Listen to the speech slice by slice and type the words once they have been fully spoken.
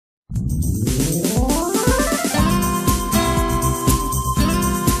Okay,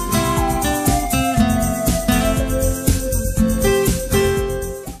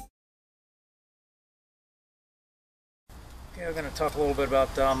 we're going to talk a little bit about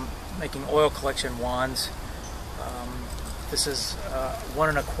making oil collection wands. This is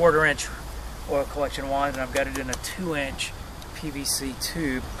 1 1/4 inch oil collection wand, and I've got it in a 2-inch PVC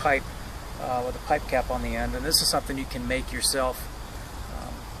tube pipe with a pipe cap on the end. And this is something you can make yourself.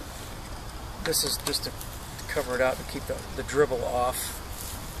 This is just to cover it up and keep the dribble off.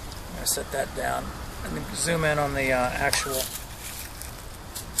 I'm going to set that down and then zoom in on the actual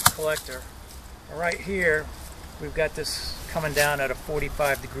collector. Right here we've got this coming down at a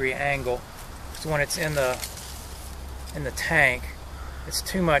 45-degree angle. So when it's in the tank, it's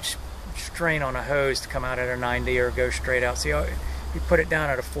too much strain on a hose to come out at a 90 or go straight out. See, you put it down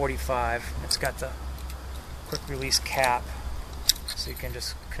at a 45. It's got the quick release cap, so you can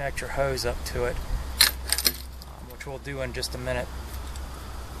just connect your hose up to it, which we'll do in just a minute.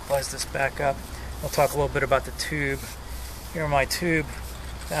 Close this back up. We'll talk a little bit about the tube. Here in my tube,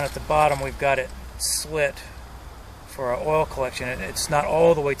 down at the bottom, we've got it slit for our oil collection. It's not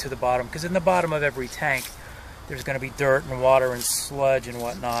all the way to the bottom, because in the bottom of every tank there's going to be dirt and water and sludge and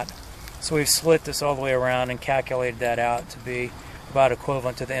whatnot. So we've slit this all the way around and calculated that out to be about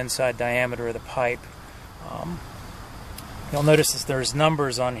equivalent to the inside diameter of the pipe. You'll notice that there's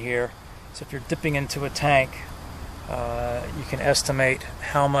numbers on here, so if you're dipping into a tank, you can estimate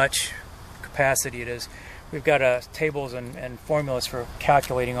how much capacity it is. We've got tables and formulas for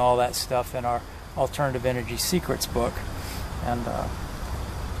calculating all that stuff in our Alternative Energy Secrets book, and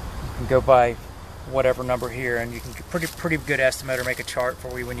you can go by whatever number here, and you can get pretty good estimate or make a chart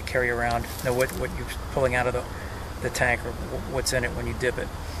for you when you carry around, know what you're pulling out of the tank or what's in it when you dip it.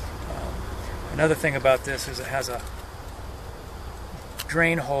 Another thing about this is it has a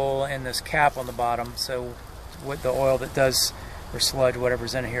drain hole in this cap on the bottom, so with the oil that does, or sludge,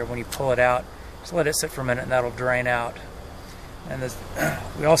 whatever's in here, when you pull it out, just let it sit for a minute and that'll drain out. And this,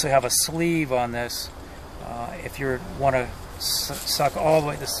 we also have a sleeve on this. If you want to suck all the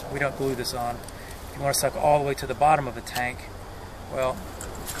way, we don't glue this on. If you want to suck all the way to the bottom of a tank, well,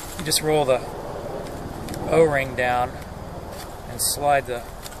 you just roll the O-ring down and slide the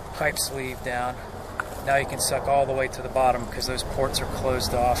pipe sleeve down. Now you can suck all the way to the bottom because those ports are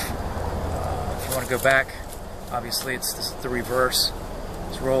closed off. If you want to go back, obviously it's the reverse.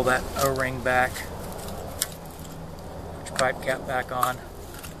 Just roll that O-ring back, put your pipe cap back on.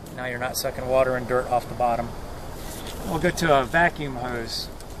 Now you're not sucking water and dirt off the bottom. We'll go to a vacuum hose.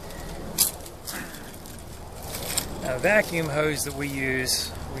 Now, a vacuum hose that we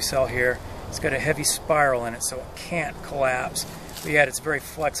sell here, it's got a heavy spiral in it, so it can't collapse. But yet it's very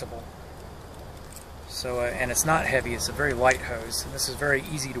flexible. So, and it's not heavy, it's a very light hose. And this is very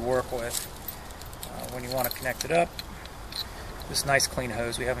easy to work with. When you want to connect it up, this nice clean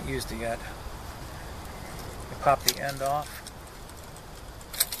hose, we haven't used it yet. You pop the end off.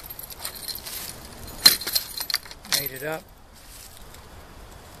 Made it up.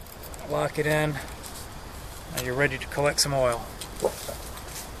 Lock it in. Now you're ready to collect some oil.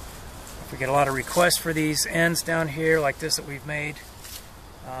 If we get a lot of requests for these ends down here like this that we've made,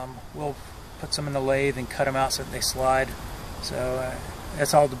 we'll put some in the lathe and cut them out so that they slide. So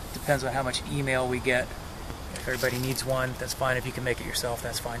that's all depends on how much email we get. If everybody needs one, that's fine. If you can make it yourself,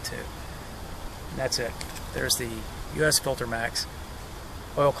 that's fine too. And that's it. There's the USFiltermaxx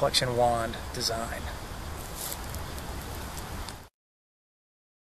oil collection wand design.